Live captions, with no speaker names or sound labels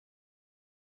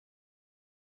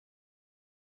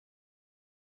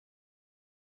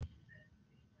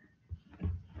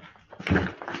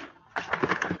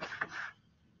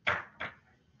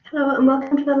Hello and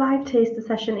welcome to the live taster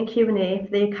session and Q&A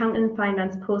for the Accounting and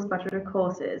Finance Postgraduate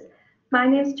courses. My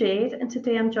name is Jade and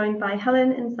today I'm joined by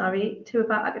Helen and Zary, two of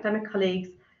our academic colleagues.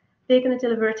 They're going to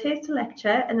deliver a taster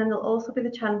lecture and then there'll also be the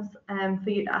chance for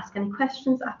you to ask any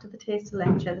questions after the taster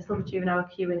lecture. This will be during our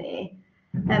Q&A.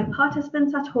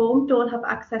 Participants at home don't have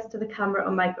access to the camera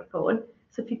or microphone,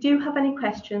 so if you do have any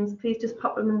questions, please just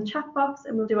pop them in the chat box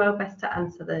and we'll do our best to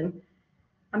answer them.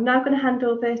 I'm now going to hand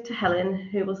over to Helen,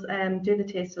 who will do the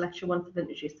taster lecture once they've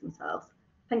introduced themselves.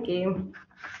 Thank you.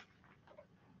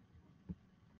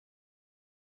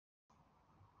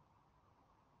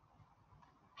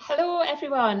 Hello,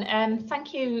 everyone.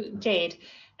 Thank you, Jade.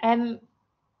 Can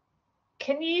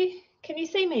you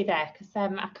see me there? Because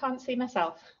I can't see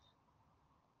myself.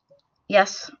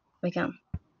 Yes, we can.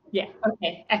 Yeah,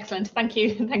 okay, excellent. Thank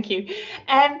you. Thank you.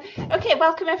 Okay,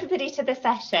 welcome everybody to the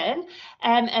session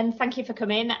and thank you for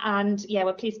coming. And yeah,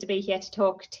 we're pleased to be here to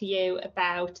talk to you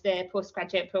about the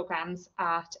postgraduate programmes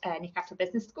at Newcastle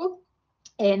Business School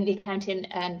in the Accounting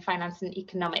and Finance and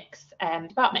Economics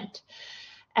department.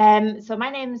 So my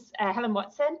name's Helen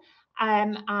Watson.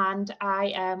 And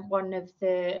I am one of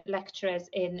the lecturers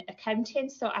in accounting,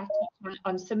 so I teach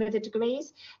on some of the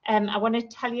degrees. I want to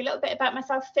tell you a little bit about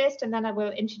myself first, and then I will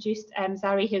introduce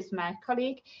Zary, who's my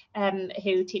colleague,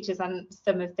 who teaches on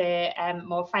some of the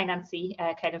more financy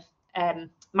kind of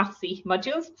mathsy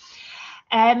modules.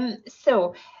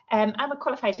 So I'm a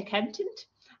qualified accountant.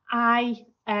 I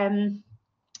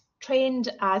trained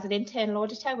as an internal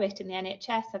auditor, worked in the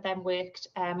NHS. I then worked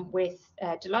with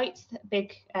Deloitte, a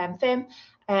big firm,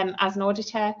 as an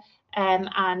auditor. And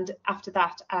after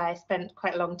that, I spent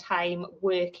quite a long time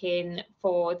working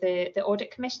for the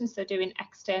Audit Commission, so doing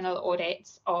external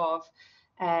audits of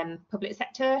public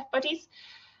sector bodies.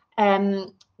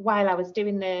 While I was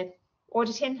doing the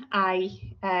auditing, I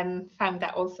found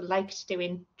that I also liked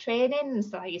doing training,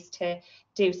 so I used to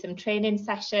do some training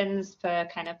sessions for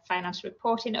kind of financial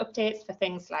reporting updates for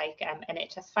things like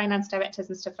NHS finance directors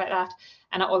and stuff like that.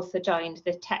 And I also joined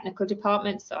the technical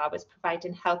department, so I was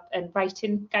providing help and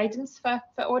writing guidance for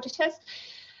auditors.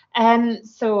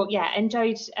 So yeah,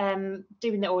 enjoyed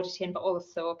doing the auditing, but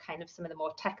also kind of some of the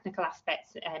more technical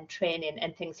aspects and training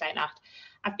and things like that.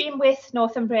 I've been with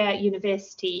Northumbria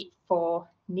University for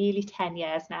nearly 10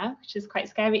 years now, which is quite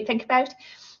scary to think about.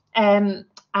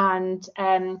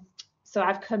 So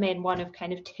I've come in one of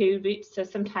kind of two routes. So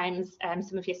sometimes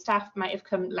some of your staff might have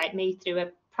come like me through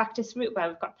a practice route where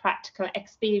we've got practical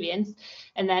experience,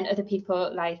 and then other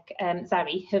people like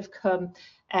Zary have come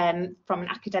from an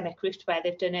academic route where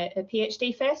they've done a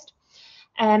PhD first.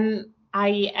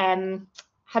 I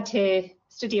had to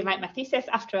study and write my thesis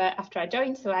after I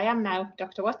joined, so I am now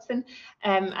Dr. Watson.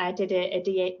 I did a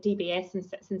DBA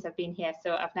since I've been here,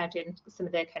 so I've now done some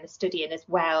of the kind of studying as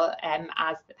well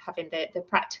as having the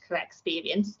practical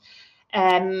experience.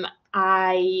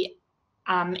 I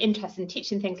am interested in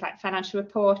teaching things like financial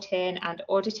reporting and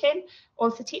auditing.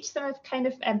 Also teach some of kind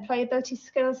of employability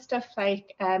skills stuff,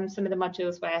 like some of the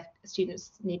modules where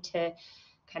students need to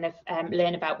kind of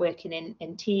learn about working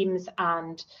in teams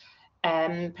and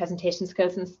presentation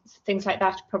skills and things like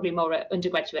that, probably more at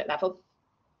undergraduate level.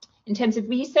 In terms of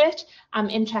research, I'm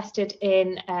interested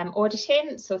in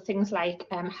auditing, so things like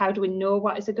how do we know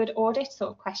what is a good audit, sort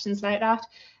of questions like that.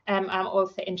 I'm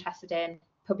also interested in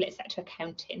public sector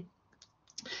accounting.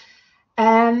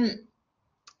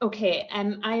 Okay,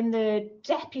 I'm the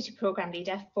Deputy Programme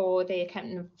Leader for the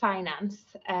Accounting and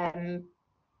Finance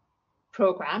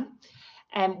programme.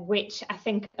 Which I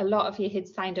think a lot of you who'd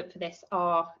signed up for this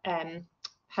are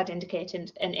had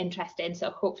indicated an interest in, so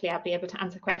hopefully I'll be able to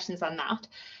answer questions on that.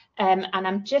 And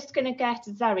I'm just going to get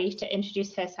Zary to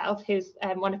introduce herself, who's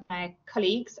one of my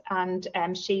colleagues, and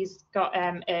she's got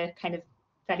a kind of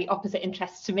fairly opposite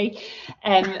interest to me,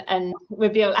 and we'll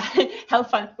be able to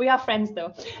help. We are friends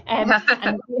though, and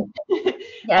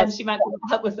she might be able to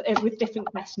help with different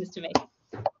questions to me.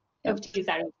 Over to you,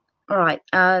 Zary. All right,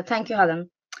 thank you, Helen.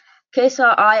 Okay, so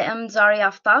I am Zary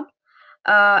Aftab,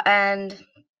 and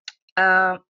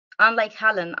unlike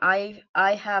Helen, I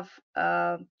have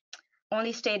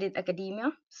only stayed in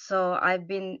academia. So I've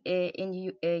been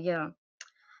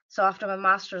So after my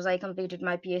master's, I completed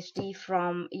my PhD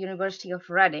from University of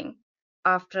Reading.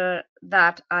 After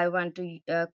that, I went to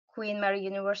Queen Mary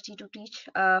University to teach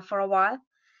for a while,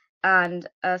 and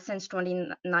since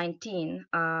 2019,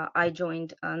 I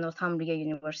joined Northumbria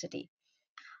University.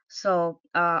 So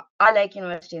I like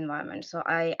university environment, so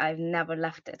I've never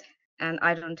left it, and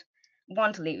I don't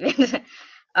want to leave it.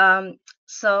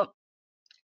 So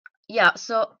yeah,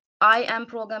 so I am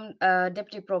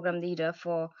Deputy Program Leader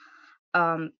for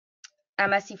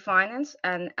MSc Finance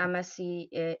and MSc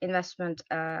Investment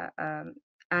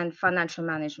and Financial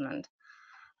Management.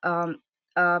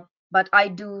 But I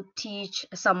do teach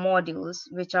some modules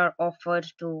which are offered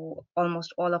to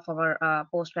almost all of our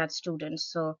postgrad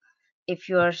students. So if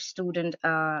you're a student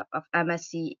of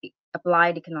MSc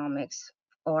Applied Economics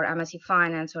or MSc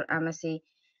Finance or MSc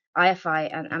IFI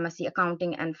and MSc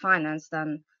Accounting and Finance,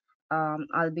 then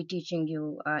I'll be teaching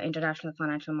you international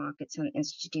financial markets and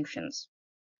institutions.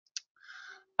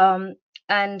 I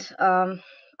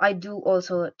do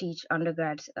also teach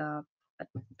undergrads,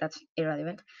 that's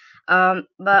irrelevant.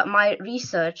 But my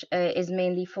research is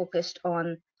mainly focused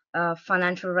on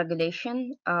financial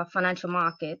regulation, financial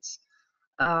markets,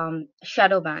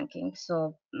 shadow banking.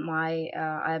 So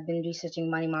I've been researching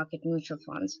money market mutual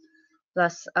funds.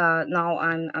 Plus, now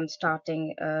I'm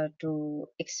starting to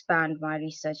expand my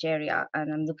research area,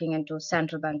 and I'm looking into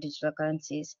central bank digital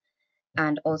currencies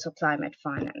and also climate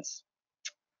finance.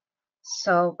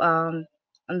 So I'm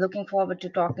looking forward to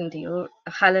talking to you.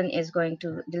 Helen is going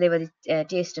to deliver the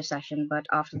taster session, but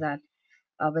after that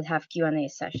we'll have Q&A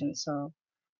session. So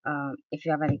if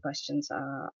you have any questions,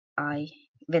 I,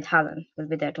 with Helen, will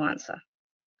be there to answer.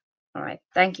 All right,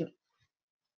 thank you.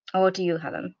 Over to you,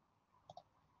 Helen.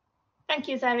 Thank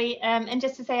you, Zary. And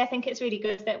just to say, I think it's really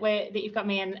good that you've got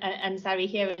me and Zary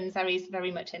here, and Zary's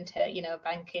very much into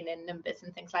banking and numbers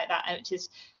and things like that, which is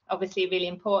obviously really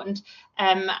important.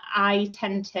 I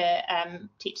tend to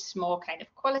teach more kind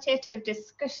of qualitative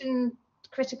discussion,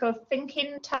 critical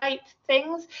thinking type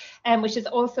things, which is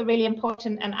also really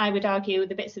important. And I would argue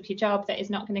the bits of your job that is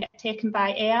not going to get taken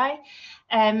by AI.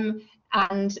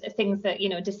 And things that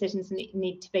decisions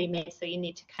need to be made, so you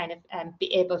need to kind of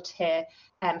be able to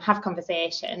have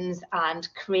conversations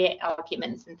and create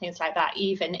arguments and things like that,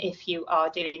 even if you are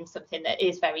doing something that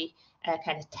is very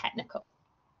kind of technical.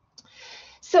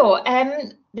 So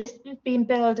this is being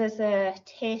billed as a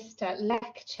taster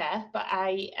lecture, but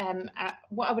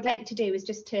what I would like to do is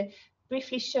just to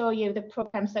briefly show you the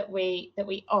programs that we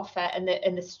offer and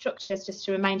the structures, just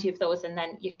to remind you of those, and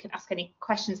then you can ask any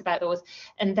questions about those.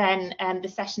 And then the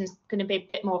session's going to be a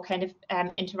bit more kind of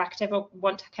interactive. I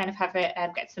want to kind of have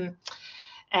get some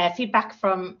feedback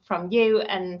from you,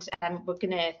 and we're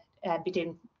going to be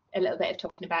doing a little bit of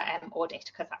talking about audit,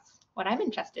 because that's what I'm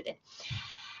interested in.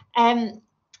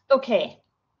 Okay,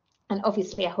 and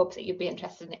obviously I hope that you'd be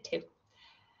interested in it too.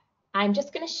 I'm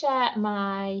just going to share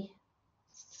my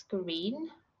screen.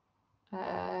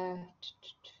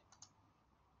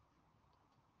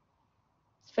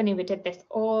 It's funny, we did this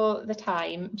all the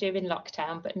time during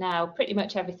lockdown, but now pretty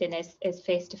much everything is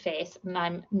face to face, and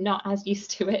I'm not as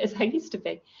used to it as I used to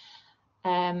be.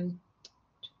 Here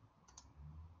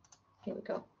we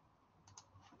go.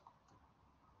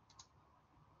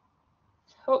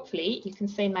 Hopefully you can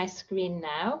see my screen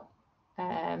now.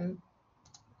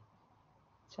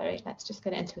 Sorry, let's just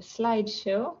get into a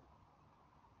slideshow.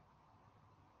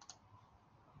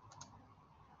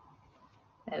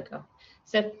 There we go.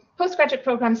 So postgraduate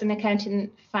programs in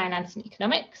accounting, finance and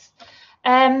economics.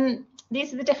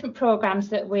 These are the different programs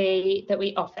that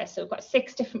we offer. So we've got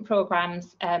 6 different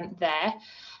programs there.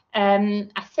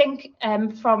 I think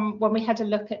from when we had a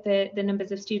look at the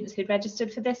numbers of students who'd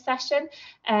registered for this session,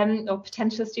 or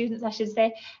potential students, I should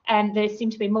say, they seem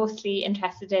to be mostly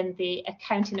interested in the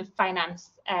accounting and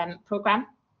finance program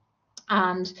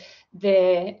and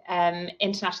the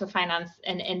international finance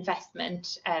and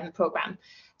investment program.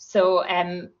 So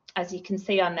as you can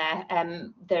see on there,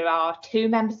 there are 2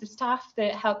 members of staff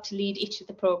that help to lead each of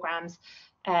the programs.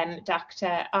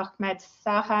 Dr. Ahmed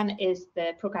Sahan is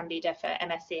the program leader for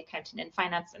MSc Accounting and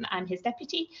Finance, and I'm his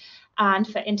deputy. And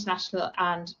for international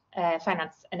and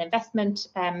finance and investment,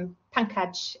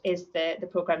 Pankaj is the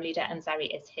program leader, and Zary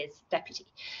is his deputy.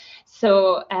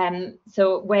 So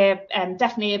we're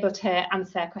definitely able to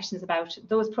answer questions about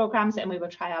those programs, and we will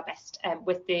try our best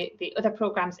with the other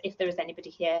programs if there is anybody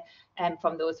here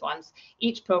from those ones.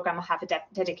 Each program will have a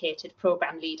dedicated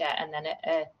program leader and then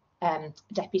a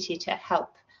deputy to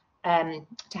help them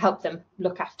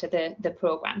look after the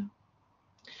program.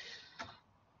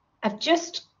 I've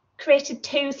just created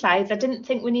 2 slides. I didn't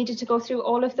think we needed to go through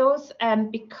all of those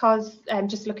because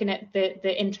just looking at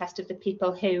the interest of the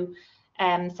people who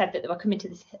said that they were coming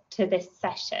to this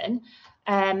session.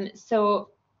 So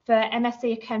for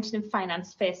MSc Accounting and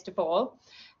Finance, first of all,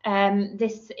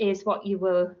 this is what you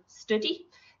will study.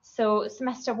 So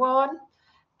semester 1,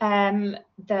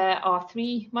 there are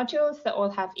 3 modules that all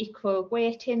have equal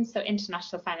weighting. So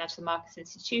international financial markets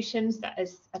institutions, that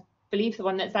is believe, the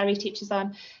one that Zary teaches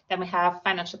on. Then we have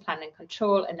financial planning and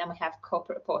control, and then we have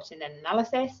corporate reporting and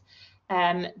analysis.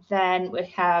 Then we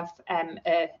have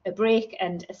a break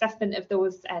and assessment of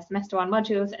those semester 1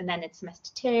 modules, and then in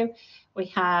semester 2 we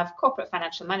have corporate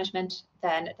financial management.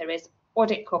 Then there is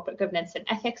audit, corporate governance and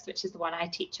ethics, which is the one I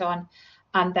teach on,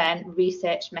 and then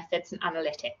research methods and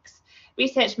analytics.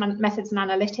 Research methods and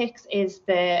analytics is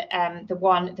the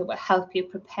one that will help you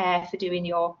prepare for doing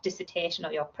your dissertation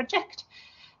or your project.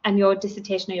 And your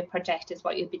dissertation or your project is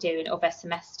what you'll be doing over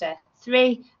semester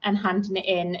 3 and handing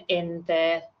it in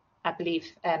the, I believe,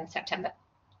 September.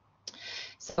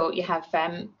 So you have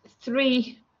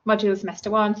 3 modules semester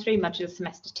 1, 3 modules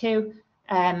semester 2,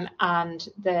 and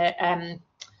the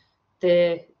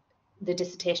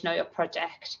dissertation or your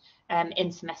project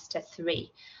in semester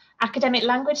 3. Academic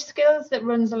language skills that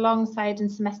runs alongside in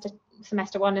semester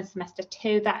 1 and semester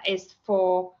 2, that is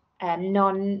for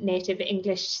non-native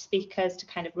English speakers to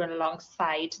kind of run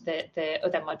alongside the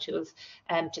other modules,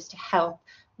 just to help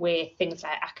with things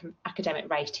like academic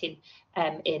writing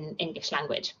in English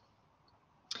language.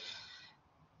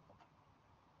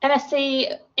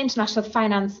 MSc International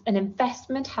Finance and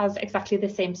Investment has exactly the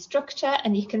same structure,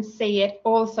 and you can see it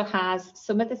also has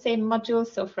some of the same modules.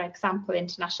 So for example,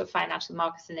 International Financial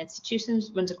Markets and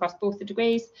Institutions runs across both the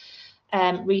degrees.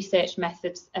 Research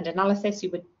methods and analysis,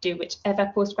 you would do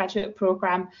whichever postgraduate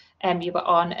programme you were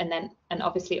on, and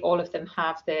obviously all of them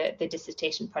have the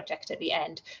dissertation project at the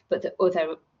end, but the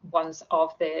other ones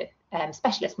of the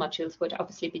specialist modules would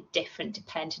obviously be different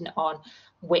depending on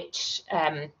which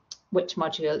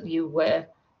module you were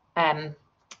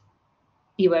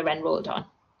enrolled on.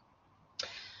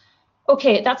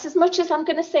 Okay, that's as much as I'm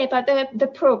going to say about the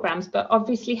programmes, but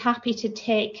obviously happy to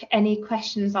take any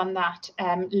questions on that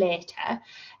later.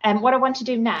 What I want to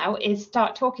do now is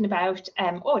start talking about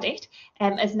audit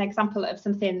as an example of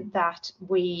something that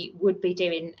we would be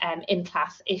doing in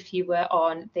class if you were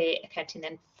on the Accounting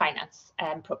and Finance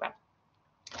programme.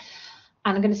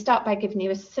 And I'm going to start by giving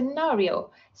you a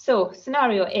scenario. So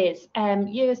scenario is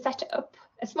you set up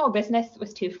a small business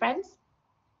with 2 friends.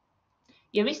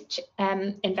 You each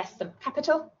invest some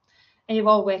capital, and you're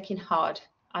all working hard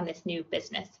on this new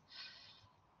business.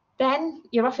 Then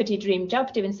you're offered your dream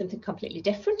job doing something completely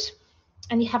different,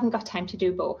 and you haven't got time to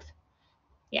do both.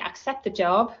 You accept the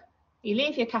job, you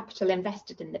leave your capital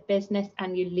invested in the business,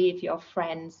 and you leave your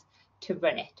friends to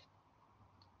run it.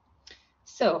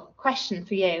 So, question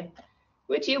for you.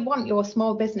 Would you want your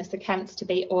small business accounts to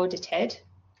be audited,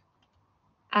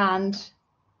 and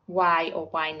why or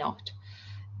why not?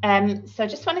 So I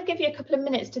just want to give you a couple of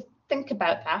minutes to think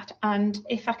about that, and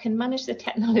if I can manage the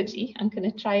technology, I'm going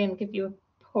to try and give you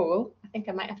a poll. I think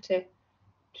I might have to,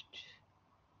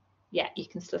 yeah, you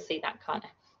can still see that,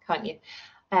 can't you?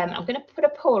 I'm going to put a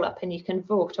poll up and you can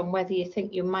vote on whether you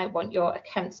think you might want your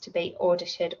accounts to be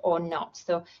audited or not.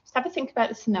 So just have a think about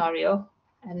the scenario,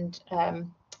 and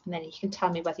then you can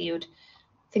tell me whether you'd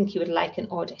think you would like an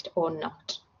audit or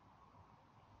not.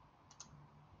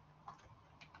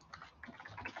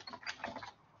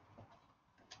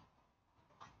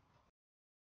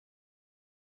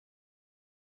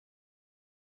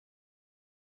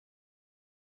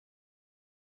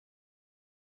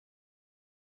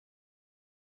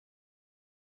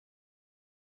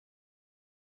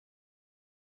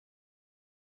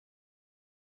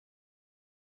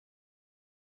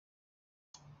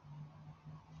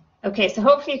 Okay, so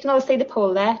hopefully you can all see the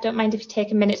poll there. Don't mind if you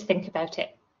take a minute to think about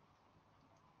it.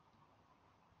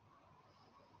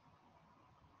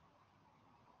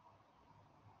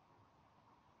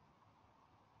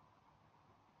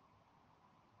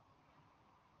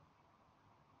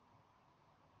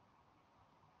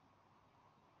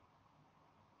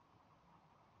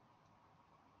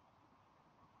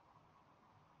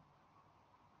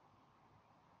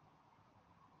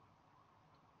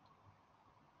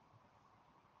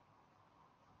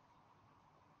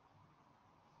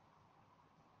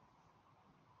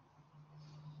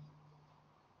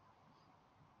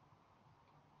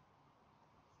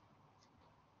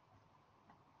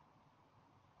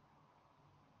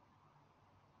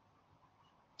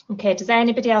 Okay, does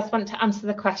anybody else want to answer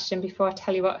the question before I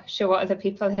tell you what other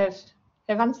people have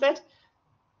answered?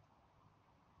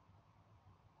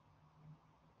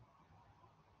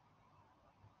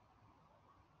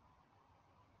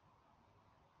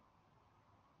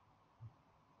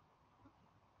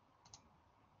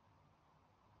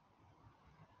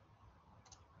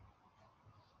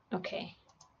 Okay.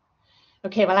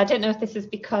 Okay, well, I don't know if this is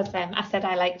because I said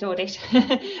I liked audit,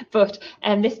 but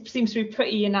this seems to be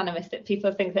pretty unanimous that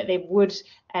people think that they would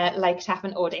like to have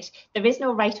an audit. There is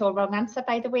no right or wrong answer,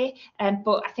 by the way,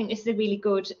 but I think this is a really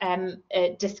good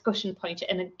discussion point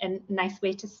and a nice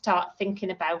way to start thinking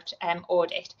about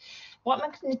audit. What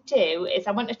I'm going to do is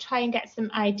I want to try and get some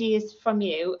ideas from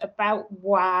you about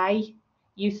why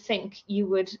you think you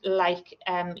would like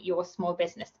your small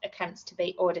business accounts to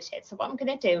be audited. So what I'm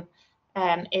going to do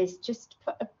is just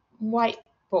put a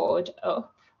whiteboard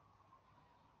up,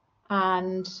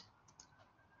 and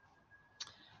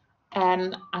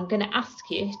I'm going to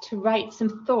ask you to write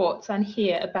some thoughts on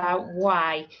here about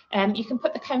why. You can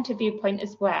put the counter viewpoint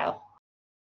as well.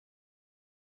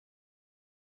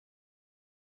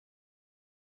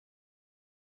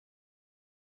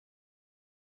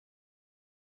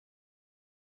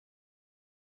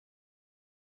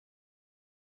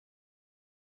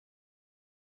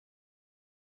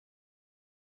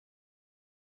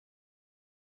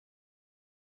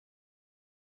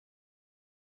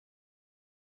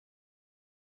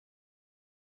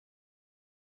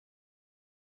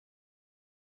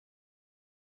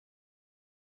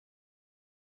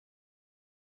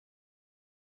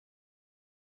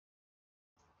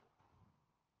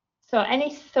 So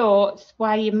any thoughts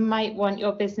why you might want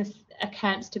your business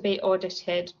accounts to be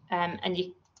audited?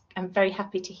 I'm very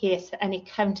happy to hear any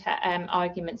counter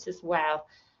arguments as well.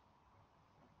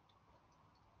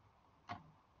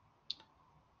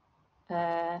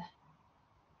 I'm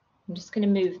just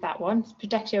going to move that one.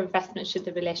 Protect your investment should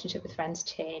the relationship with friends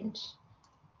change.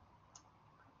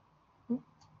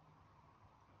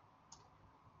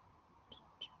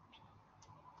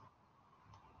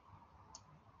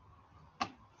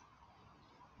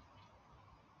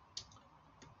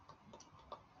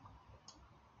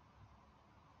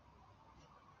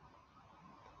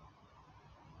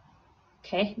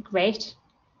 Okay, great.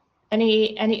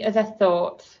 Any other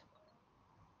thoughts?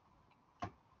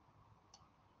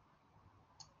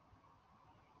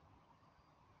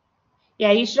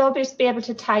 Yeah, you should always be able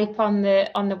to type on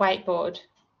the whiteboard.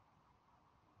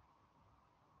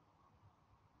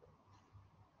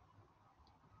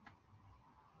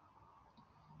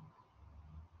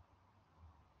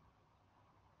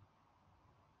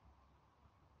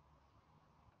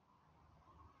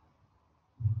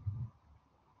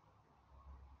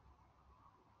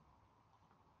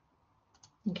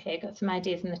 Okay, got some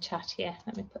ideas in the chat here.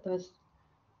 Let me put those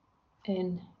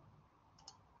in.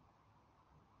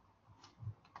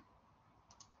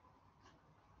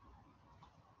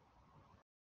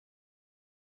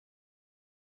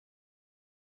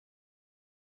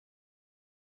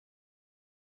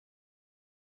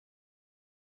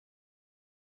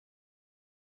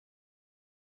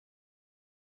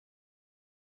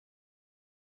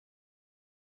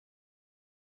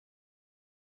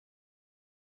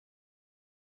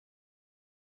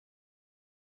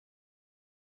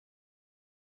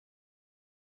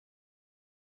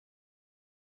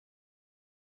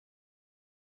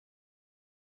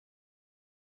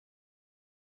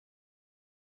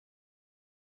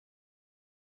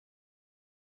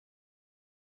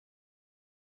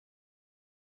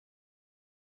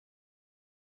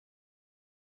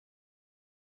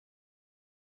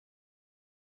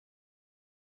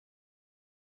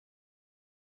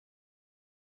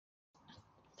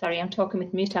 Sorry, I'm talking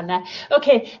with mute on there.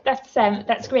 Okay,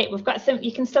 that's great. We've got some,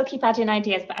 you can still keep adding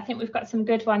ideas, but I think we've got some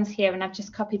good ones here, and I've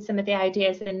just copied some of the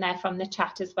ideas in there from the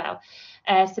chat as well.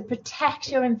 So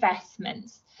protect your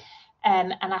investments.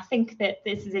 And I think that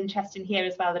this is interesting here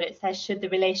as well, that it says, should the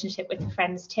relationship with the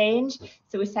friends change?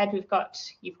 So we said you've got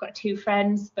 2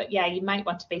 friends, but yeah, you might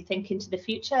want to be thinking to the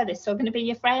future. They're still going to be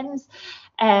your friends.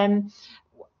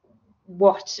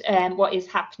 What is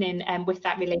happening with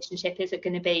that relationship? Is it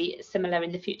going to be similar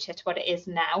in the future to what it is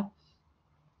now?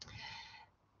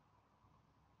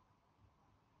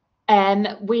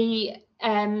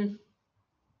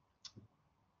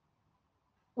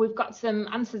 We've got some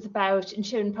answers about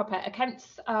ensuring proper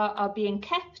accounts are being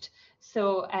kept.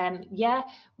 So yeah,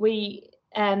 we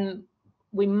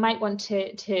might want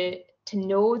to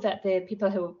know that the people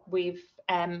who we've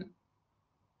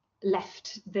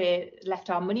left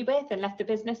our money with and left the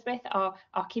business with are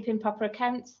keeping proper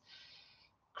accounts.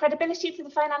 Credibility to the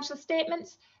financial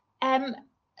statements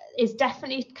is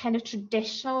definitely kind of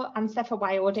traditional answer for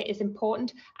why audit is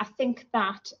important. I think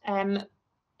that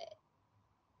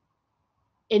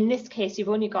in this case, you've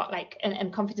only got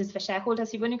and confidence for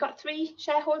shareholders, you've only got 3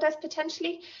 shareholders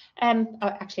potentially.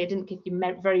 Actually, I didn't give you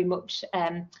very much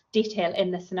detail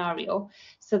in the scenario.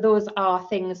 So those are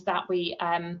things that we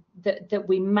that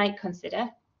we might consider.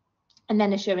 and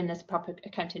then assuring there's a proper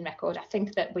accounting record. I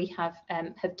think that we have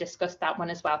discussed that one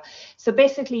as well. So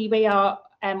basically we are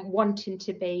wanting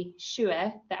to be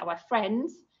sure that our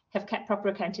friends have kept proper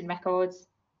accounting records,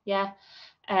 yeah,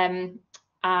 and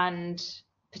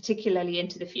particularly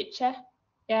into the future,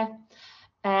 yeah,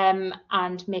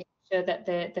 and make sure that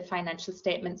the financial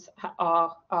statements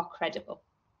are credible.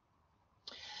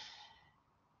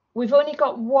 We've only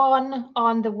got one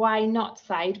on the why not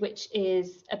side, which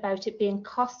is about it being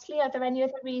costly. Are there any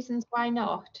other reasons why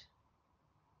not?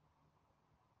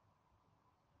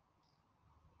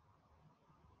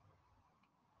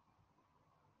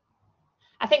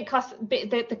 I think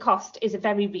the cost is a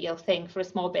very real thing for a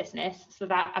small business. So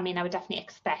that, I mean, I would definitely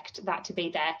expect that to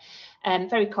be there.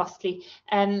 Very costly.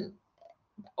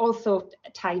 Also,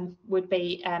 time would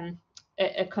be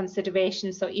a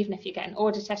consideration. So even if you get an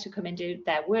auditor to come and do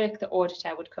their work, the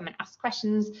auditor would come and ask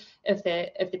questions of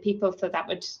the people. So that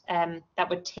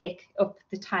would take up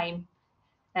the time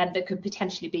that could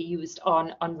potentially be used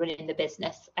on running the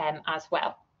business as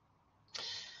well.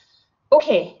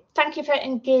 Okay, thank you for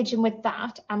engaging with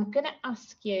that. I'm going to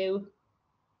ask you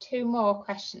 2 more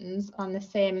questions on the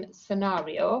same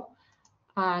scenario,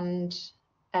 and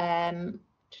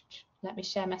let me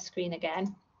share my screen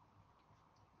again.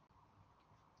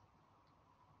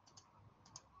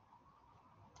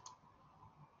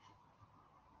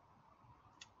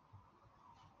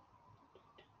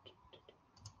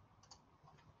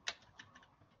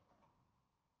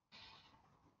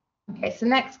 Okay, so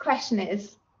next question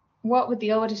is, what would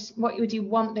you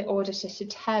want the auditor to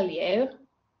tell you?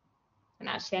 And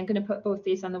actually, I'm going to put both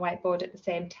these on the whiteboard at the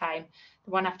same time.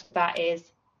 The one after that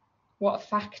is, what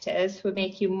factors would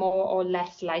make you more or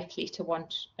less likely to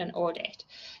want an audit?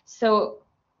 So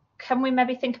can we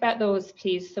maybe think about those,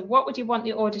 please? So what would you want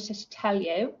the auditor to tell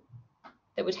you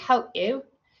that would help you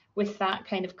with that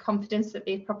kind of confidence that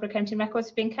the proper accounting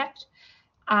records are being kept?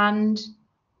 And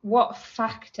what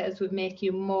factors would make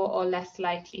you more or less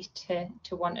likely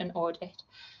to want an audit?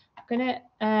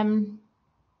 I'm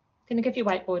gonna give you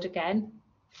whiteboard again.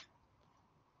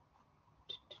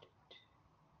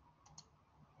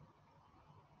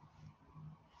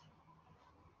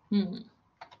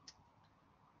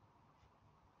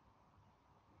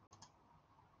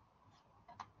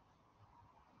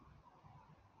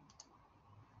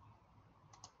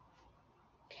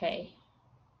 Okay.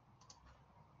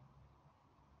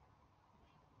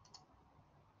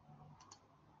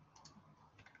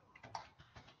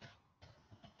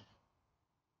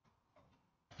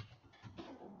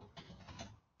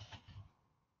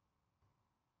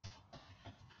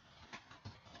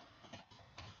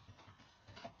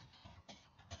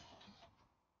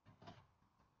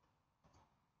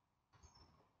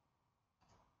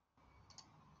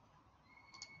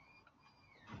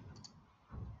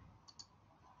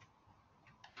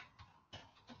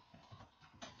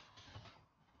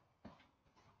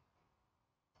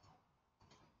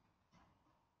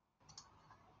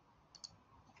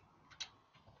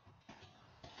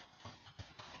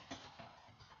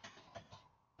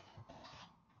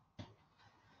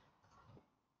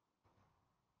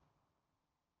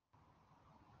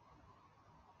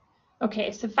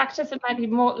 Okay, so factors that might be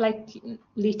more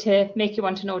likely to make you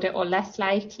want an audit or less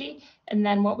likely, and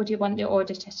then what would you want the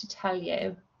auditor to tell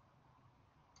you?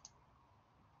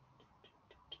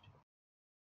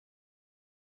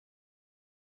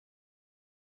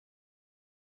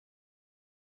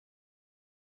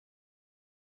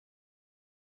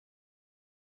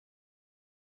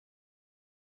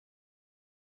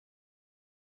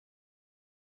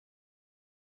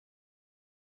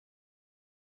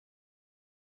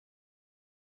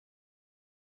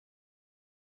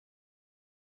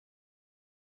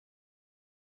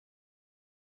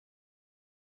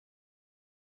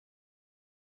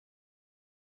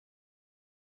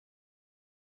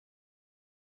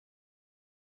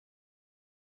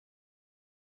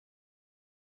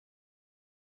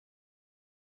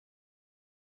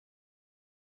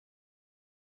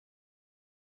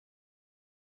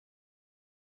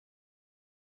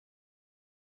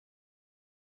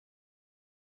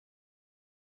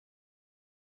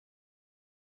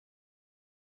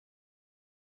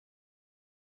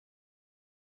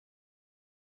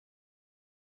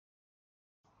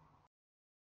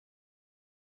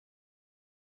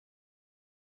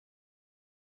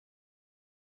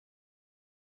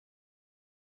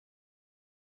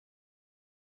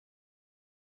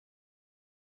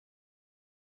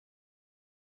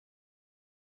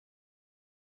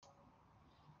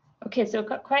 Okay, so I've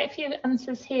got quite a few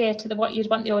answers here to what you'd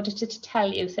want the auditor to tell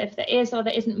you. So if there is or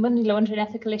there isn't money laundering,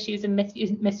 ethical issues and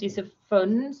misuse of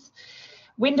funds,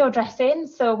 Window dressing.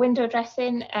 So window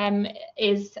dressing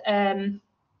is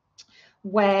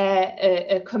where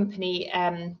a company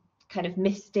kind of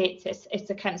misstates its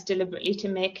accounts deliberately to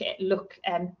make it look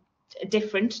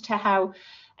different to how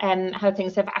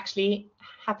things have actually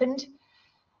happened.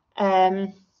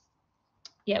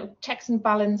 Yeah, checks and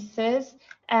balances.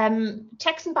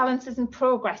 Checks and balances and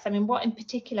progress. I mean, what in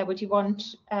particular would you want?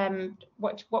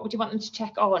 What would you want them to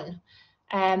check on?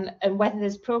 And whether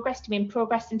there's progress. Do you mean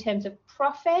progress in terms of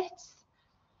profits?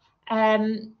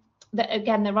 That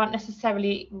again, there aren't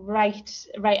necessarily right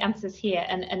answers here,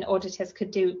 and auditors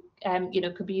could do,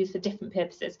 could be used for different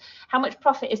purposes. How much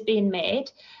profit is being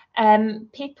made? The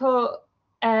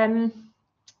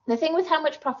thing with how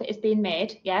much profit is being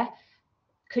made, yeah,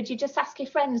 could you just ask your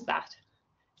friends that?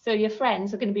 So your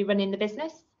friends are going to be running the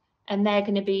business, and they're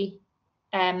going to be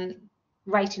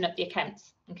writing up the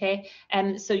accounts, okay?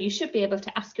 So you should be able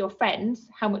to ask your friends,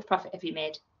 how much profit have you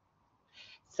made?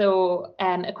 So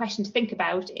a question to think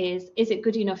about is it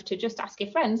good enough to just ask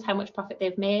your friends how much profit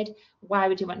they've made? Why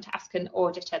would you want to ask an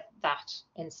auditor that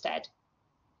instead?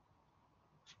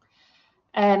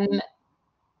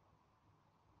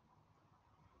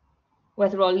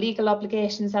 Whether all legal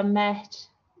obligations are met,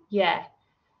 yeah.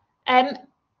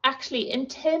 Actually, in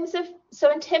terms of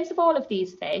all of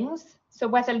these things, so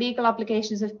whether legal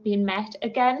obligations have been met,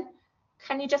 again,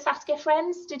 can you just ask your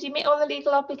friends, did you meet all the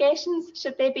legal obligations?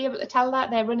 Should they be able to tell that?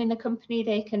 They're running a company,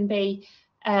 they can be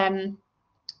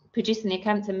producing the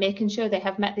accounts and making sure they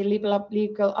have met the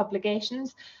legal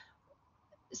obligations.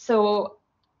 So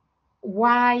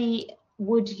why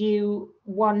would you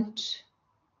want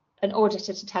an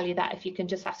auditor to tell you that if you can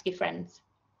just ask your friends?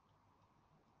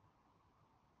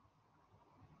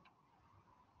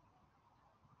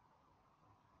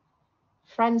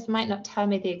 Friends might not tell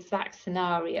me the exact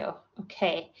scenario.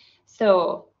 Okay,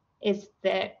 so is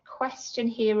the question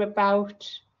here about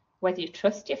whether you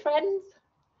trust your friends?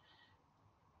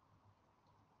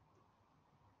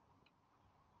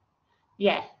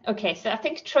 Yeah, okay, so I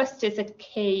think trust is a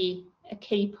key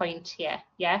point here,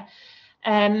 yeah.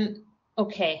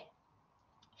 Okay.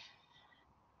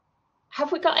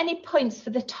 Have we got any points for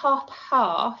the top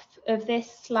half of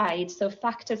this slide? So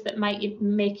factors that might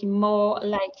make you more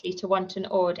likely to want an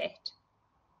audit.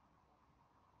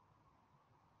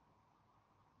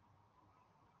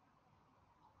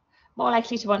 More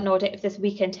likely to want an audit if there's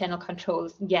weak internal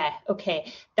controls. Yeah,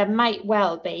 okay. There might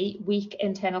well be weak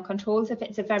internal controls if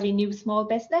it's a very new small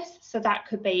business. So that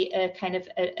could be a kind of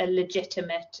a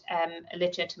legitimate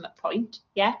point.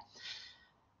 Yeah.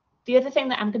 The other thing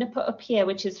that I'm going to put up here,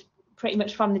 which is pretty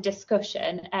much from the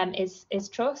discussion, is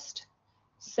trust.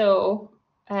 So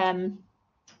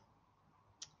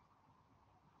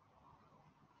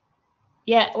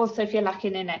yeah, also if you're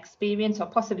lacking in experience, or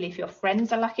possibly if your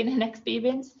friends are lacking in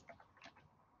experience.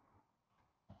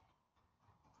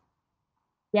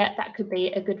 Yeah, that could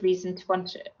be a good reason to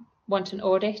want an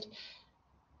audit.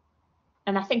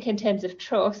 And I think in terms of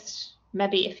trust,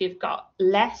 maybe if you've got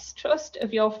less trust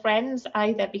of your friends,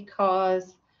 either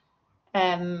because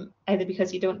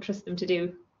you don't trust them to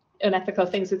do unethical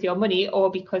things with your money, or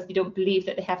because you don't believe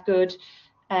that they have good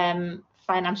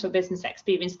financial business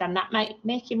experience, then that might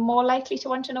make you more likely to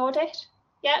want an audit.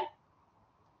 Yeah.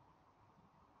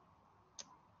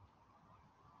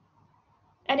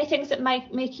 Any things that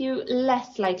might make you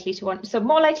less likely to want, so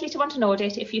more likely to want an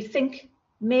audit if you think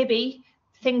maybe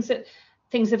things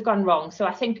have gone wrong. So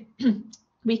I think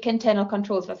weak internal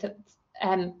controls are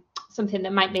something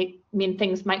that might mean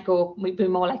things might be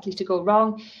more likely to go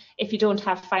wrong. If you don't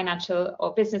have financial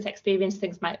or business experience,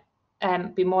 things might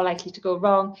be more likely to go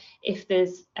wrong. If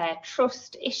there's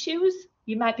trust issues,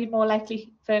 you might be more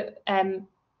likely to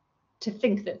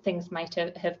think that things might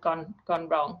have gone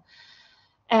wrong.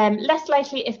 Less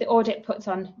likely if the audit puts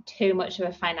on too much of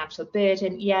a financial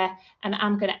burden. Yeah, and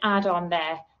I'm going to add on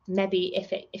there, maybe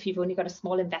if you've only got a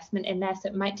small investment in there, so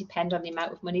it might depend on the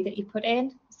amount of money that you put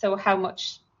in. So how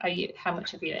much have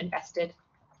you invested?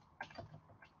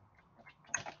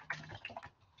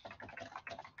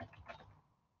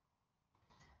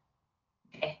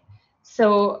 Okay,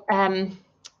 so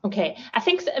okay, I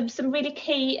think some really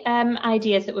key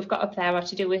ideas that we've got up there are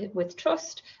to do with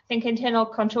trust. I think internal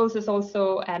controls is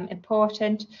also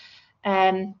important.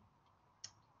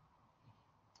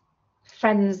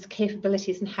 Friends'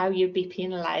 capabilities and how you'd be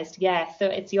penalised. Yeah, so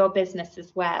it's your business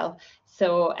as well.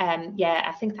 So yeah,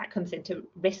 I think that comes into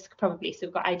risk probably. So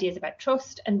we've got ideas about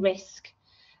trust and risk.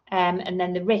 And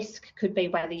then the risk could be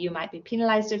whether you might be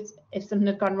penalised if something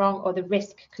had gone wrong, or the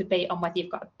risk could be on whether you've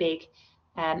got a big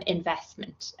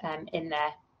investment in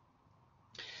there.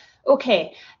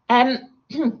 Okay, I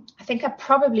think I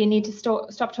probably need to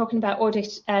stop talking about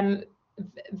audit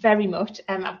very much.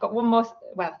 I've got one more,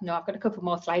 well, no, I've got a couple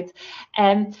more slides.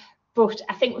 But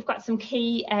I think we've got some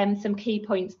key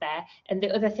points there. And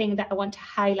the other thing that I want to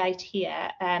highlight here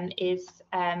is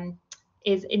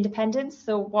independence.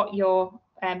 So what you're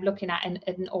looking at in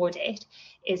an audit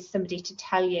is somebody to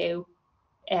tell you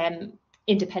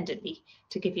independently,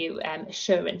 to give you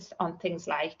assurance on things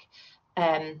like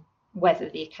whether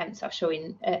the accounts are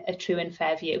showing a true and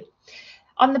fair view.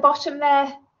 On the bottom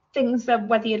there, things of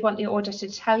whether you'd want the auditor to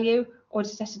tell you,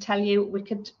 we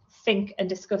could think and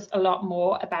discuss a lot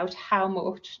more about how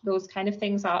much those kind of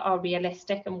things are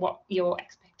realistic and what your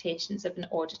expectations of an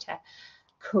auditor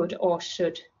could or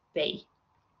should be.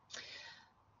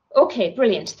 Okay,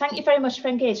 brilliant. Thank you very much for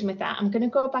engaging with that. I'm going to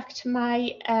go back to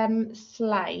my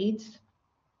slides.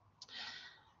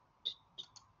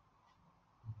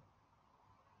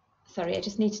 Sorry, I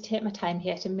just need to take my time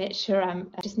here to make sure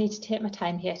I'm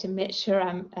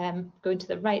going to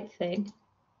the right thing.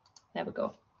 There we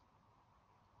go.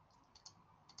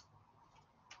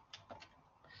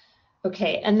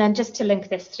 Okay, and then just to link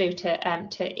this through to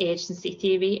agency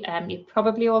theory, you're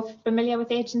probably all familiar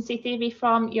with agency theory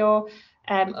from your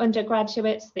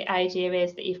undergraduates. The idea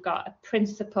is that you've got a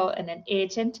principal and an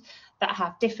agent that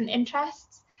have different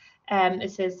interests.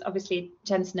 This is obviously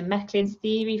Jensen and Mecklin's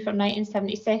theory from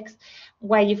 1976,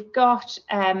 where you've got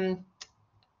the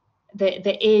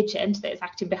agent that is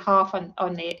acting on behalf of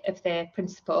the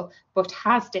principal, but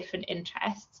has different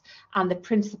interests, and the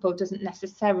principal doesn't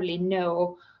necessarily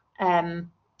know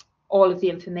all of the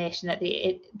information that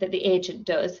the agent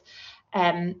does.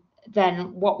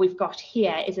 Then what we've got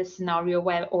here is a scenario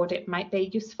where audit might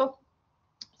be useful.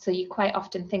 So you quite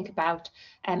often think about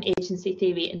agency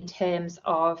theory in terms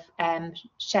of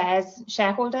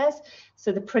shareholders.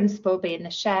 So the principal being the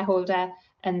shareholder,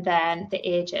 and then the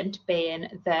agent being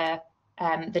the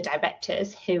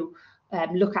directors who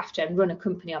look after and run a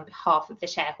company on behalf of the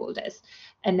shareholders.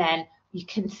 And then you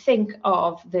can think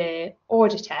of the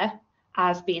auditor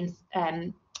as being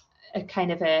a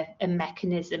kind of a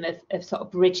mechanism of sort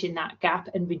of bridging that gap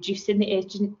and reducing the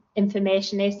agent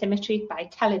information asymmetry by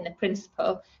telling the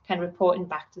principal, kind of reporting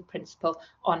back to the principal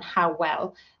on how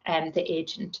well the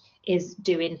agent is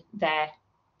doing their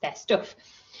stuff.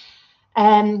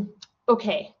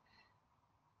 Okay.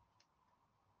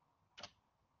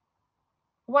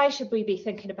 Why should we be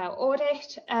thinking about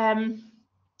audit?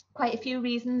 Quite a few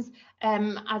reasons.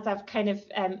 As I've kind of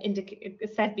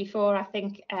said before, I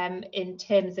think in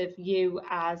terms of you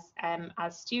as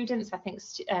students, I think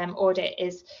audit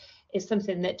is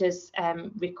something that does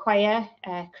require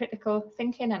critical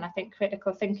thinking, and I think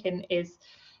critical thinking is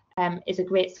a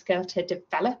great skill to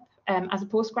develop as a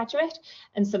postgraduate,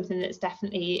 and something that's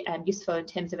definitely useful in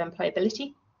terms of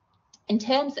employability. In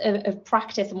terms of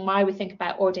practice and why we think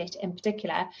about audit in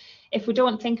particular, if we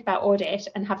don't think about audit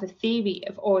and have the theory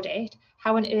of audit,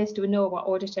 how on earth do we know what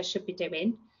auditors should be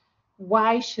doing?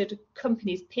 Why should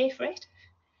companies pay for it?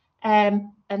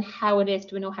 And how on earth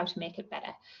do we know how to make it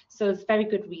better? So there's very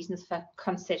good reasons for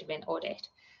considering audit.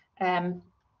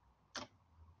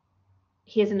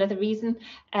 Here's another reason.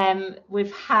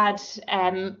 We've had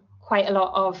quite a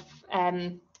lot of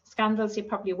scandals you're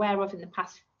probably aware of in the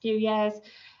past few years.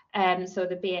 So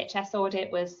the BHS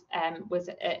audit was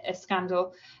a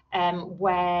scandal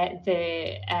where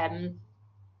the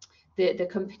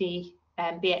company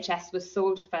BHS was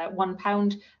sold for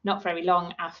 £1 not very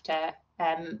long after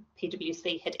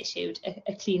PwC had issued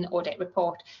a clean audit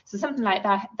report. So something like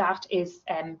that is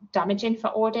damaging for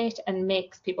audit and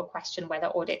makes people question whether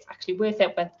audit's actually worth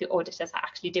it, whether the auditors are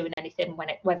actually doing anything,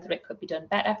 whether it could be done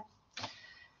better.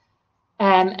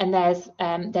 And there's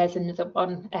another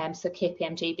one, so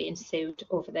KPMG being sued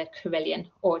over the Carillion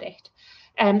audit.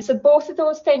 So both of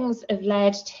those things have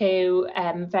led to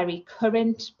very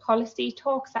current policy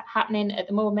talks that are happening at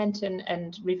the moment,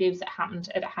 and reviews that happened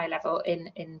at a high level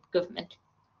in government,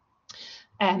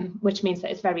 which means that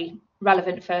it's very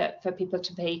relevant for people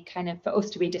to be for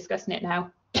us to be discussing it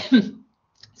now.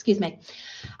 Excuse me,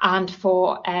 and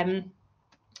for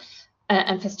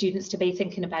students to be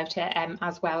thinking about it,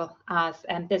 as well as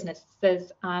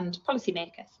businesses and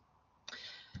policymakers.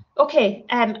 Okay,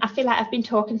 I feel like I've been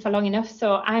talking for long enough,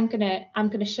 so I'm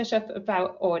gonna shut up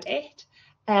about audit.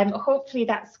 Hopefully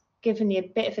that's given you a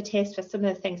bit of a taste for some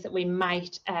of the things that we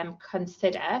might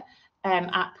consider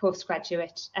at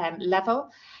postgraduate level.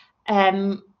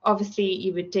 Obviously,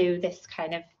 you would do this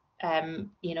kind of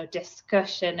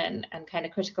discussion and kind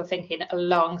of critical thinking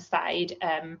alongside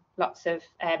lots of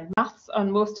maths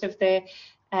on most of the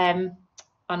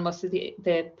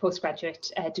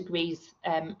postgraduate degrees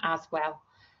as well.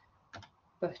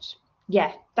 But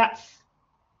yeah,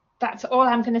 that's all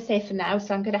I'm going to say for now.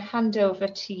 So I'm going to hand over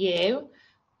to you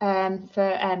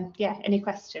for yeah, any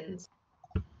questions.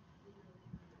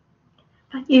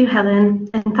 Thank you, Helen,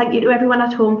 and thank you to everyone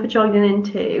at home for joining in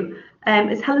too.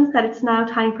 As Helen said, it's now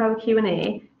time for our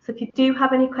Q&A. So if you do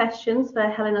have any questions for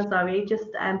Helen or Zary, just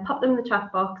pop them in the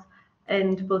chat box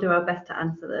and we'll do our best to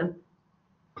answer them.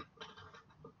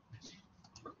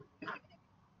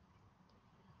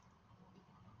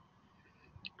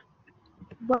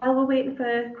 While we're waiting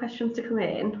for questions to come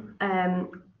in,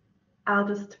 I'll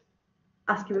just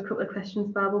ask you a couple of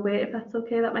questions while we're waiting, if that's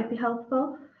okay. That might be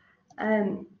helpful.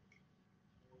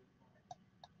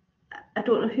 I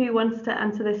don't know who wants to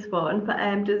answer this one, but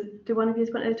do one of you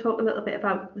want to talk a little bit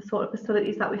about the sort of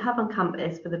facilities that we have on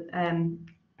campus for the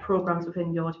programs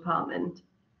within your department?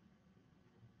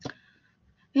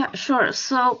 Yeah, sure.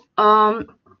 So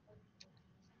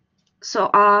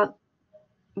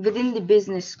within the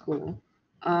business school,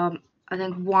 I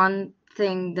think one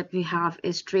thing that we have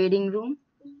is trading room.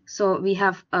 So we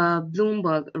have a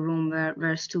Bloomberg room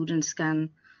where students can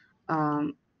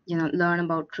learn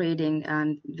about trading,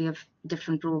 and we have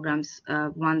different programs.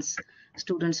 Once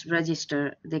students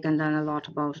register, they can learn a lot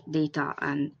about data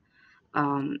and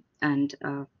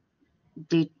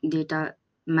data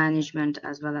management,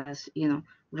 as well as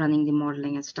running the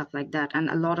modeling and stuff like that. And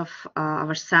a lot of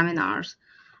our seminars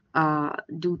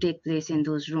do take place in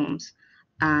those rooms,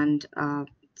 and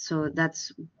so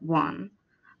that's one.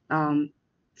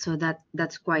 So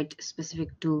that's quite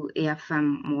specific to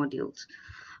AFM modules.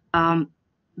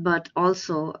 But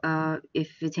also,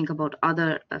 if we think about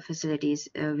other facilities,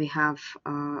 we have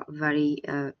a very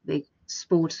big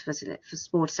sports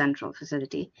central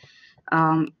facility.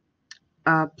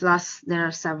 Plus, there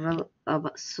are several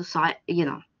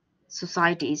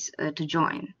societies to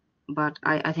join. But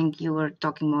I think you were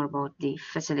talking more about the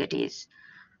facilities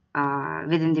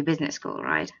within the business school,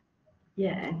 right?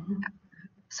 Yeah.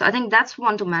 So I think that's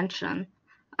one to mention.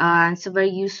 It's a very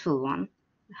useful one.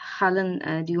 Helen,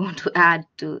 do you want to add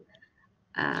to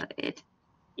it?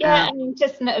 Yeah, I mean,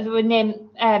 just another name.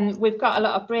 We've got a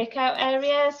lot of breakout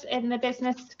areas in the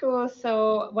business school,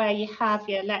 so where you have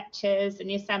your lectures and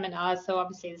your seminars. So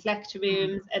obviously there's lecture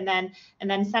rooms and then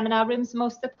seminar rooms.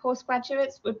 Most of the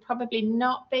postgraduates would probably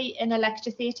not be in a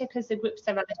lecture theatre because the groups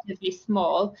are relatively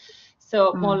small,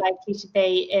 so more likely to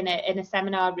be in a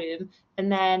seminar room.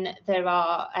 And then there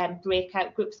are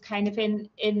breakout groups kind of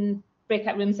in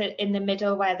breakout rooms in the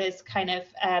middle, where there's kind of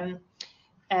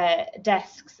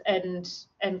desks and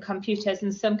computers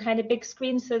and some kind of big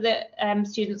screen, so that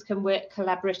students can work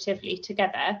collaboratively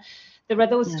together. There are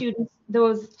those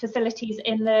facilities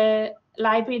in the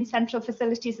library and central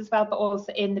facilities as well, but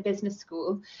also in the business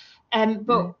school.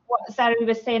 But what Zary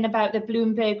was saying about the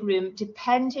Bloomberg room,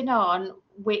 depending on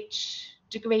which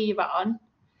degree you're on,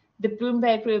 the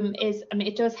Bloomberg room is, I mean,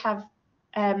 it does have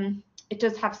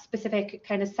specific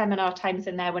kind of seminar times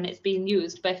in there when it's being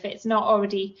used, but if it's not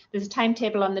already, there's a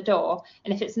timetable on the door,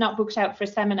 and if it's not booked out for a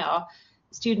seminar,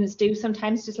 students do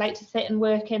sometimes just like to sit and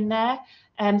work in there.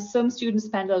 Some students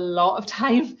spend a lot of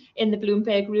time in the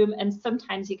Bloomberg room, and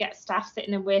sometimes you get staff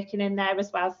sitting and working in there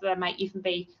as well, so there might even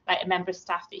be like a member of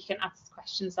staff that you can ask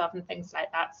questions of and things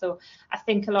like that. So I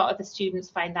think a lot of the students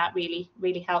find that really,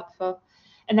 really helpful.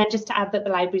 And then just to add that the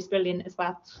library is brilliant as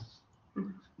well.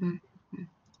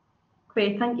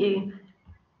 Great, thank you.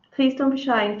 Please don't be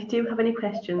shy, and if you do have any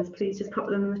questions, please just put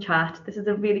them in the chat. This is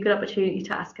a really good opportunity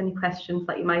to ask any questions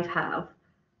that you might have.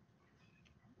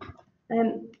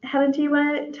 Helen, do you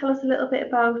want to tell us a little bit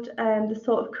about the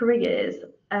sort of careers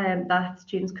that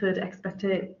students could expect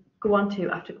to go on to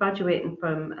after graduating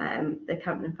from the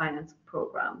accounting and finance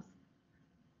programs?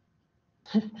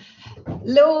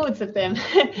 Loads of them.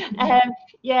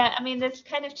 Yeah, I mean, there's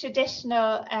kind of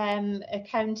traditional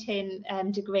accounting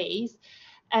degrees,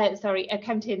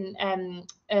 accounting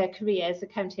careers,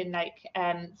 accounting like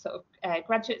sort of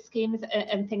graduate schemes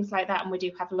and things like that. And we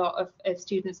do have a lot of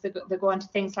students that go on to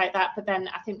things like that. But then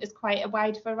I think there's quite a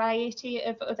wide variety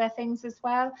of other things as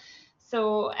well.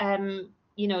 So,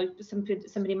 you know,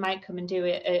 somebody might come and do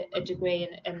a degree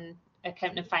in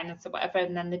accounting and finance or whatever,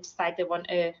 and then they decide they want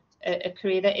a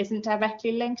career that isn't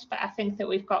directly linked. But I think that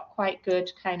we've got quite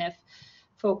good kind of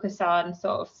focus on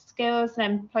sort of skills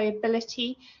and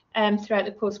employability throughout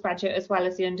the postgraduate as well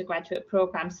as the undergraduate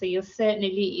program. So you'll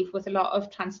certainly leave with a lot of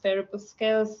transferable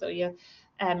skills. So you'll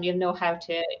know how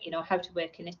to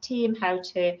work in a team, how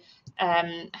to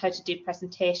do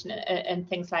presentation and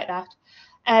things like that.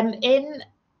 In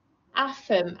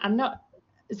AFM, I'm not,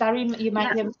 Zary, you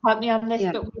might be able to help me on this,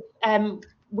 but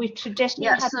we've traditionally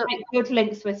Yeah, had so quite good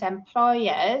links with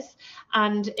employers,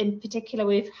 and in particular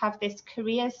we have this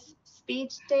careers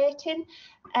speed dating.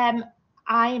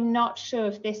 I'm not sure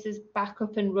if this is back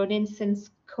up and running since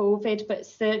COVID, but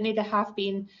certainly there have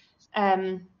been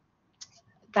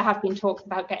talks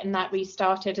about getting that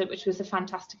restarted, which was a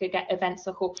fantastic event.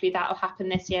 So hopefully that'll happen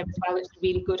this year as well. It's a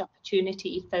really good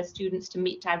opportunity for students to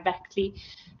meet directly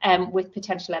with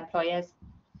potential employers.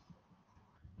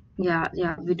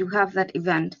 yeah, we do have that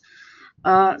event.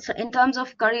 So in terms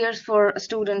of careers for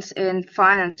students in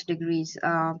finance degrees,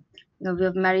 we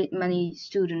have many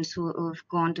students who have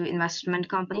gone to investment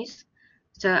companies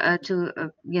so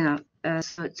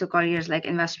careers like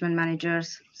investment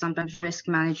managers, sometimes risk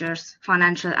managers,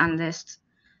 financial analysts,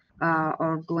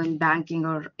 or go in banking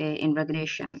or in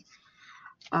regulation.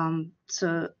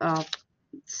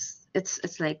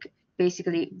 It's like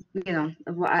basically,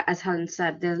 as Helen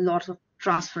said, there's lots of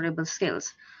transferable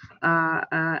skills,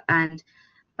 and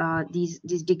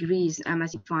these degrees,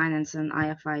 MSc Finance and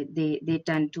IFI, they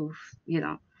tend to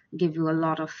give you a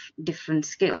lot of different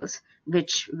skills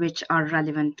which are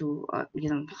relevant to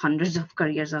hundreds of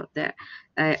careers out there,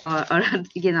 or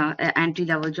entry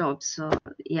level jobs. So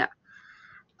yeah.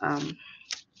 I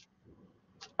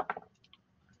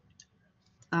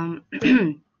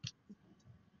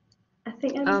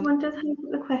think everyone does have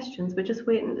the questions. We're just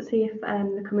waiting to see if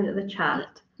they come into the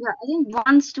chat. Yeah, I think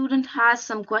one student has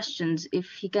some questions. If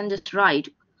he can just write,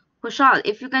 Kushal,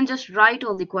 if you can just write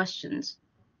all the questions,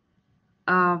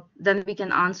 then we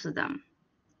can answer them.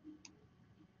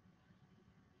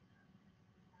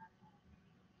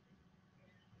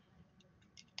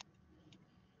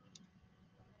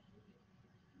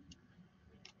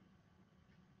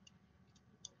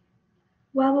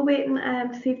 While we're waiting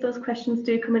to see if those questions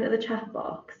do come into the chat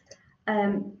box,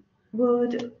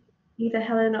 would either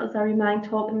Helen or Zary mind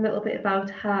talking a little bit about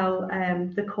how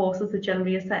the courses are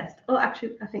generally assessed? Oh,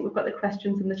 actually, I think we've got the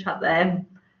questions in the chat there.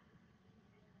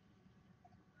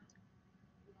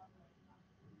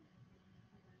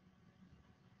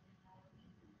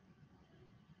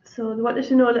 So they wanted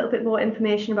to know a little bit more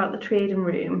information about the trading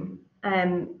room,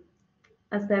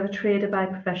 as they're a trader by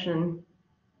profession.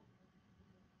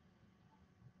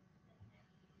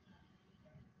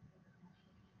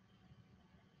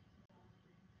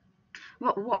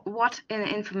 What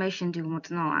information do you want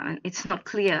to know? I mean, it's not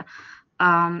clear.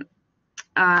 So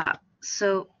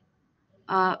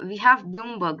we have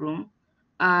Bloomberg Room,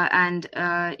 and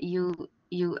you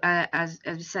as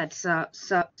you said, so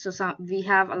we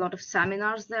have a lot of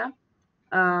seminars there,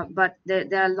 but there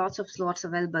are lots of slots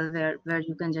available where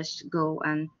you can just go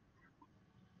and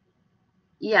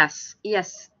yes.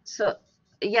 So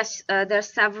yes, there are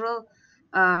several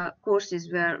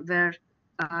courses where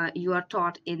you are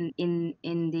taught in the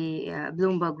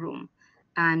Bloomberg Room,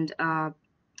 and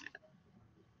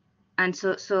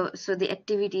so the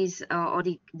activities or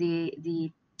the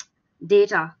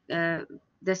data,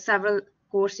 there's several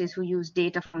courses who use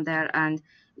data from there, and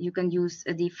you can use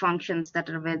the functions that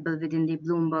are available within the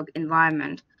Bloomberg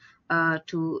environment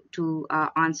to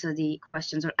answer the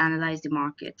questions or analyze the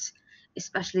markets,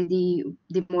 especially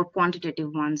the more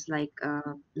quantitative ones like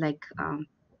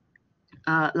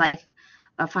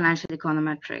financial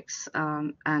econometrics,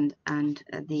 and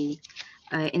the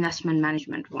investment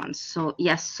management ones. So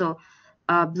yes, so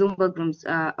Bloomberg Rooms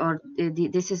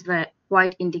this is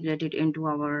quite integrated into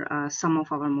our some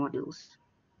of our modules.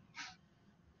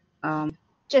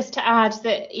 Just to add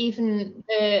that even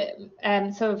the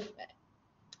sort of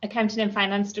accounting and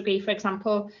finance degree, for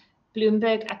example,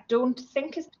 Bloomberg, I don't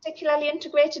think is particularly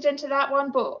integrated into that one,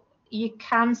 but you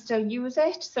can still use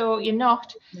it. So you're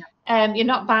not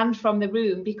banned from the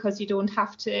room because you don't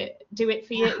have to do it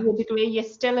for your degree. You're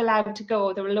still allowed to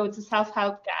go. There are loads of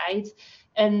self-help guides,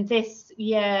 and this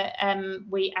year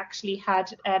we actually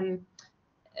had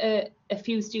a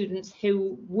few students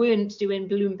who weren't doing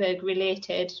Bloomberg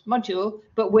related module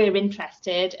but were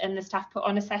interested, and the staff put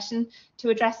on a session to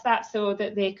address that so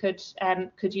that they could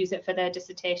use it for their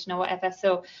dissertation or whatever.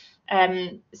 So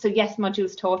yes,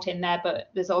 modules taught in there,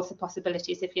 but there's also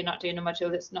possibilities if you're not doing a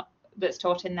module that's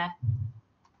taught in there.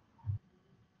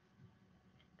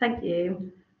 Thank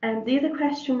you. The other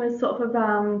question was sort of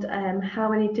around how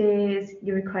many days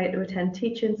you're required to attend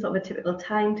teaching, sort of a typical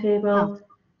timetable.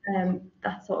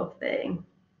 That sort of thing.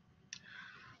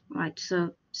 Right.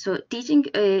 So teaching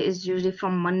is usually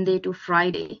from Monday to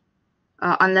Friday,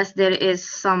 unless there is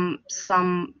some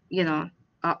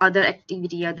other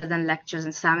activity other than lectures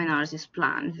and seminars is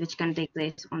planned, which can take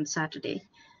place on Saturday.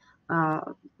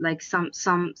 Like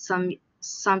sometimes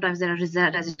there are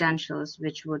residentials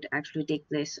which would actually take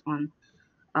place on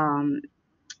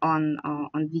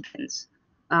weekends.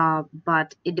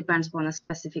 but it depends upon a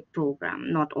specific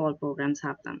program. Not all programs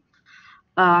have them.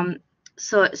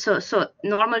 So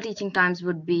normal teaching times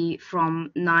would be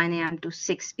from 9 a.m. to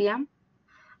 6 p.m.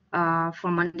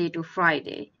 From Monday to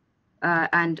Friday,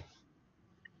 and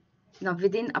now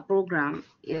within a program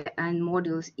and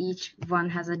modules, each one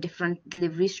has a different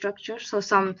delivery structure. So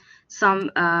some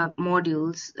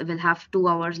modules will have 2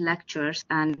 hours lectures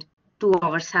and 2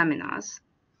 hour seminars,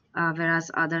 whereas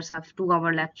others have 2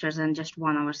 hour lectures and just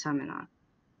 1 hour seminar.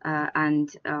 And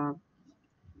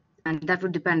that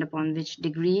would depend upon which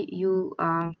degree you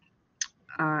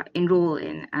enroll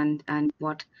in and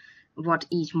what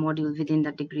each module within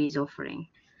that degree is offering.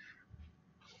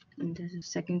 And there's a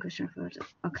second question further.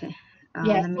 Okay.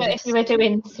 Yes, so if you were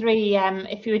doing three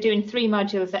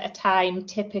modules at a time,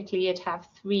 typically you'd have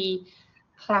 3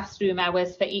 classroom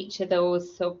hours for each of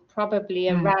those, so probably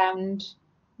around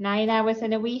 9 hours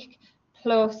in a week,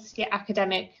 plus your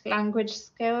academic language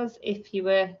skills if you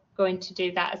were going to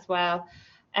do that as well.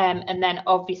 And then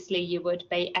obviously you would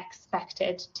be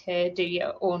expected to do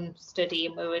your own study,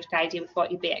 and we would guide you with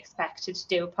what you'd be expected to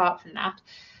do apart from that.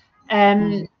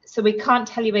 So we can't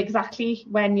tell you exactly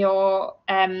when your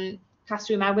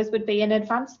classroom hours would be in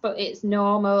advance, but it's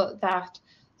normal that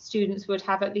students would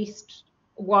have at least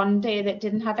one day that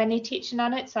didn't have any teaching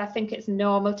on it. So I think it's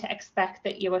normal to expect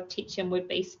that your teaching would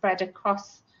be spread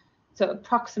across, so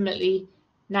approximately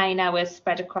 9 hours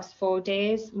spread across 4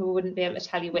 days. We wouldn't be able to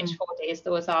tell you which 4 days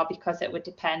those are, because it would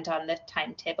depend on the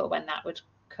timetable when that would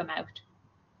come out.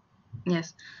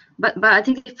 Yes, but I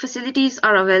think the facilities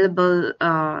are available,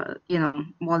 you know,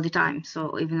 all the time.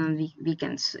 So even on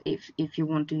weekends, if you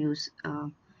want to use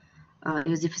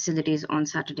the facilities on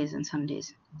Saturdays and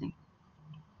Sundays, I think.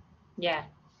 Yeah.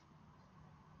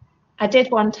 I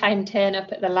did one time turn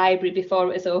up at the library before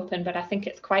it was open, but I think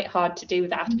it's quite hard to do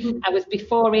that. I was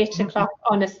before 8 o'clock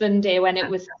on a Sunday when it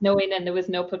was snowing and there was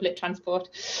no public transport.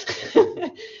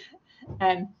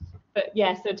 But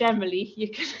yeah, so generally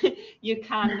you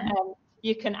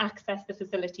can access the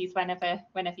facilities whenever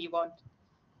you want.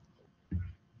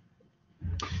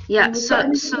 Yeah.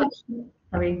 So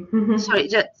sorry,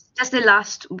 just the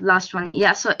last one.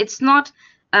 Yeah. So it's not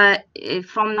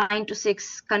from 9 to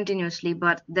 6 continuously,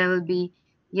 but there will be,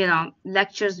 you know,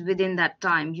 lectures within that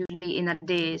time. Usually in a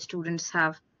day, students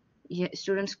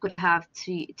could have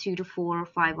 3 to 4 or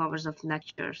 5 hours of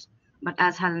lectures. But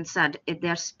as Helen said,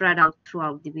 they're spread out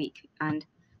throughout the week, and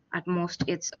at most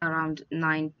it's around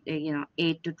 8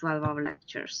 to 12 hour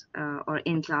lectures or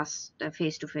in class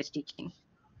face-to-face teaching.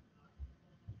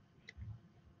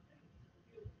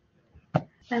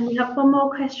 And we have one more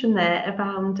question there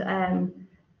around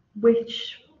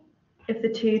which of the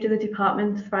two do the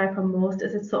departments thrive on most?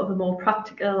 Is it sort of a more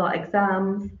practical or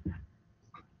exams?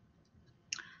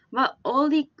 Well,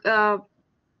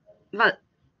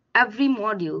 every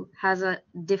module has a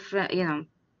different, you know,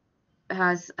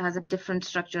 has a different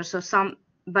structure. So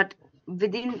but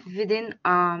within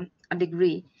a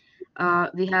degree,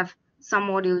 we have some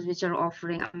modules which are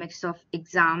offering a mix of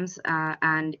exams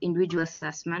and individual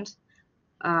assessments.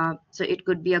 So it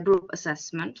could be a group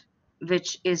assessment,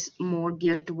 which is more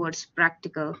geared towards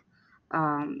practical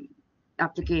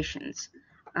applications.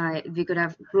 We could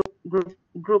have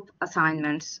group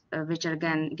assignments, which are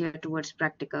again geared towards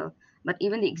practical. But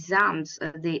even the exams,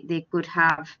 they could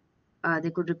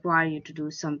require you to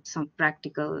do some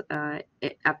practical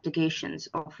applications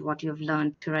of what you've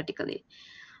learned theoretically.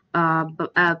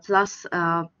 Plus,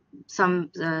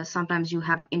 sometimes you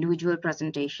have individual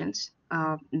presentations,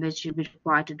 which you'll be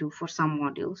required to do for some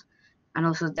modules, and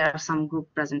also there are some group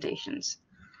presentations.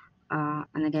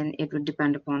 And again, it would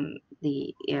depend upon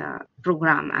the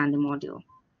program and the module.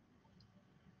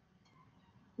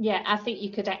 Yeah, I think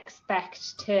you could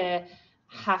expect to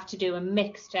have to do a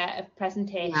mixture of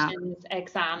presentations,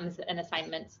 exams, and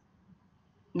assignments.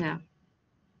 Yeah.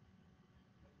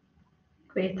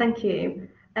 Great, thank you.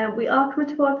 We are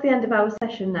coming towards the end of our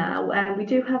session now, and we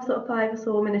do have sort of 5 or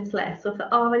so minutes left. So if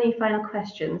there are any final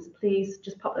questions, please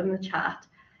just pop them in the chat.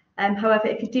 However,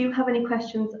 if you do have any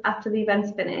questions after the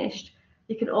event's finished,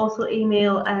 you can also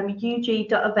email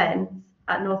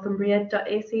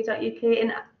ug.events@northumbria.ac.uk,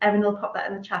 and Erin will pop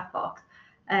that in the chat box,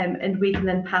 and we can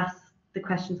then pass the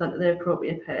questions on to the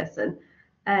appropriate person.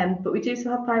 But we do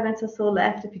still have 5 minutes or so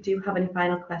left if you do have any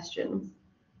final questions.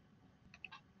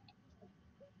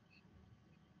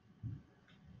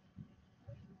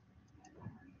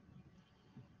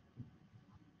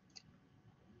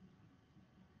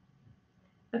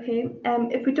 Okay,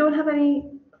 if we don't have any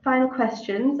final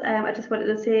questions, I just wanted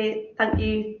to say thank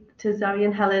you to Zary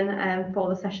and Helen for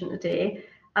the session today.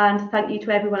 And thank you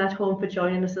to everyone at home for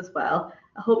joining us as well.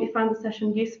 I hope you found the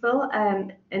session useful.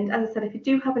 And as I said, if you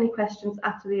do have any questions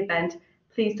after the event,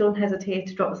 please don't hesitate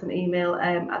to drop us an email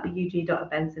at the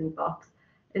ug.events inbox.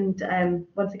 And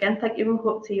once again, thank you and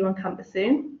hope to see you on campus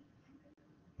soon.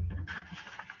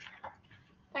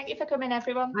 Thank you for coming,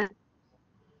 everyone.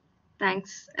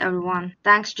 Thanks, everyone.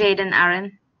 Thanks, Jade and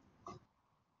Aaron.